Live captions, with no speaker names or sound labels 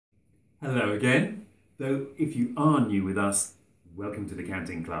Hello again, though if you are new with us, welcome to the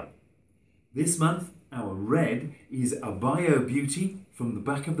Canting Club. This month our red is a bio beauty from the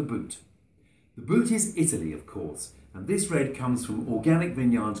back of the boot. The boot is Italy, of course, and this red comes from organic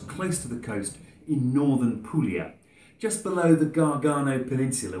vineyards close to the coast in northern Puglia, just below the Gargano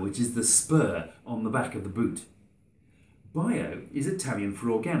peninsula, which is the spur on the back of the boot. Bio is Italian for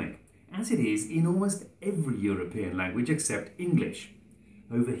organic, as it is in almost every European language except English.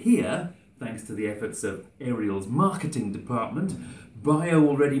 Over here, thanks to the efforts of Ariel's marketing department, bio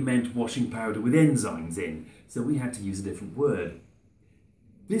already meant washing powder with enzymes in, so we had to use a different word.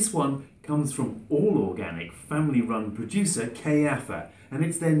 This one comes from all organic, family-run producer Caiaffa, and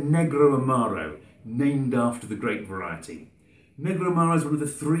it's their Negroamaro, named after the grape variety. Negroamaro is one of the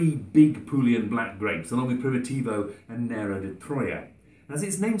three big Puglian black grapes, along with Primitivo and Nero di Troia. As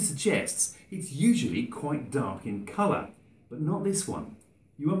its name suggests, it's usually quite dark in colour, but not this one.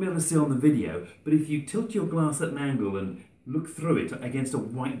 You won't be able to see on the video, but if you tilt your glass at an angle and look through it against a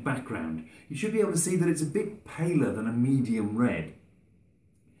white background, you should be able to see that it's a bit paler than a medium red.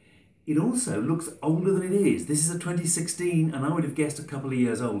 It also looks older than it is. This is a 2016 and I would have guessed a couple of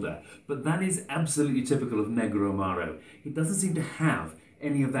years older, but that is absolutely typical of Negroamaro. It doesn't seem to have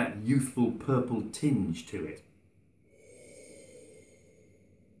any of that youthful purple tinge to it.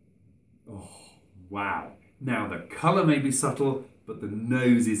 Oh, wow. Now the colour may be subtle, but the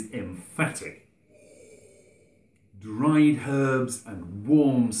nose is emphatic. Dried herbs and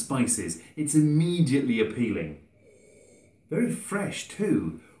warm spices. It's immediately appealing. Very fresh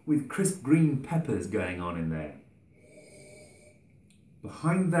too, with crisp green peppers going on in there.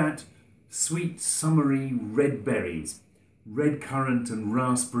 Behind that, sweet summery red berries, red currant and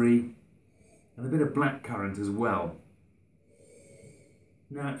raspberry, and a bit of black currant as well.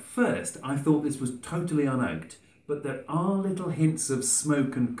 Now at first I thought this was totally unoaked, but there are little hints of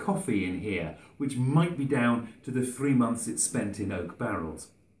smoke and coffee in here, which might be down to the 3 months it's spent in oak barrels.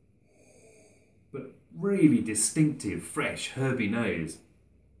 But really distinctive, fresh, herby nose.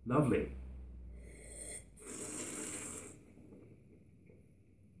 Lovely.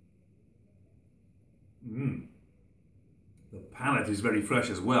 The palate is very fresh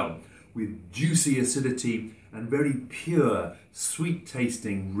as well, with juicy acidity and very pure,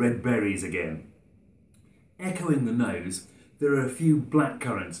 sweet-tasting red berries again. Echoing the nose, there are a few black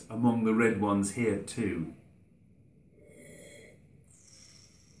currants among the red ones here too.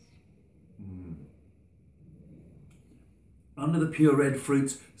 Under the pure red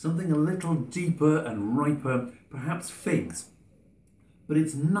fruits, something a little deeper and riper, perhaps figs. But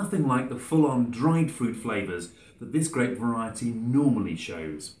it's nothing like the full-on dried fruit flavours that this grape variety normally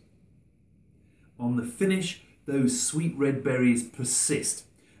shows. On the finish, those sweet red berries persist,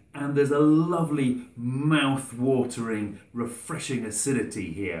 and there's a lovely mouth-watering, refreshing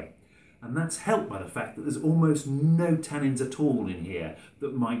acidity here. And that's helped by the fact that there's almost no tannins at all in here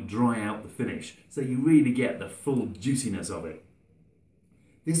that might dry out the finish, so you really get the full juiciness of it.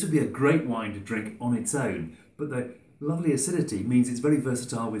 This would be a great wine to drink on its own, but the lovely acidity means it's very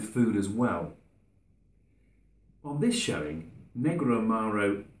versatile with food as well. On this showing,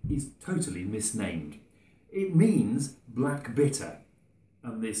 Negroamaro is totally misnamed. It means black bitter.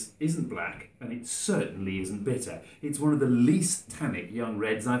 And this isn't black, and it certainly isn't bitter. It's one of the least tannic young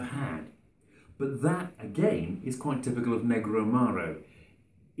reds I've had. But that, again, is quite typical of Negroamaro.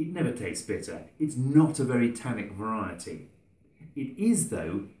 It never tastes bitter. It's not a very tannic variety. It is,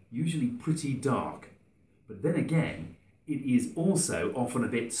 though, usually pretty dark. But then again, it is also often a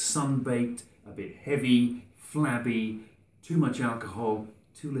bit sun-baked, a bit heavy, flabby, too much alcohol,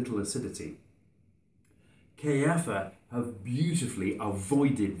 too little acidity. Caiaffa have beautifully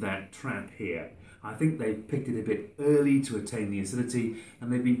avoided that trap here. I think they've picked it a bit early to attain the acidity,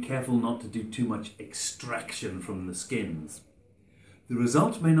 and they've been careful not to do too much extraction from the skins. The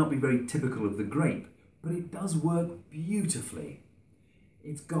result may not be very typical of the grape, but it does work beautifully.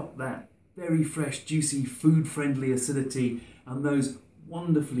 It's got that very fresh, juicy, food-friendly acidity and those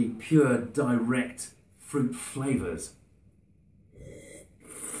wonderfully pure, direct fruit flavours.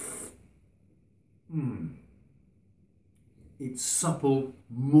 It's supple,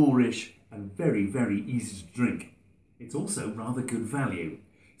 moorish and very, very easy to drink. It's also rather good value,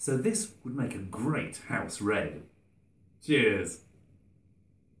 so this would make a great house red. Cheers!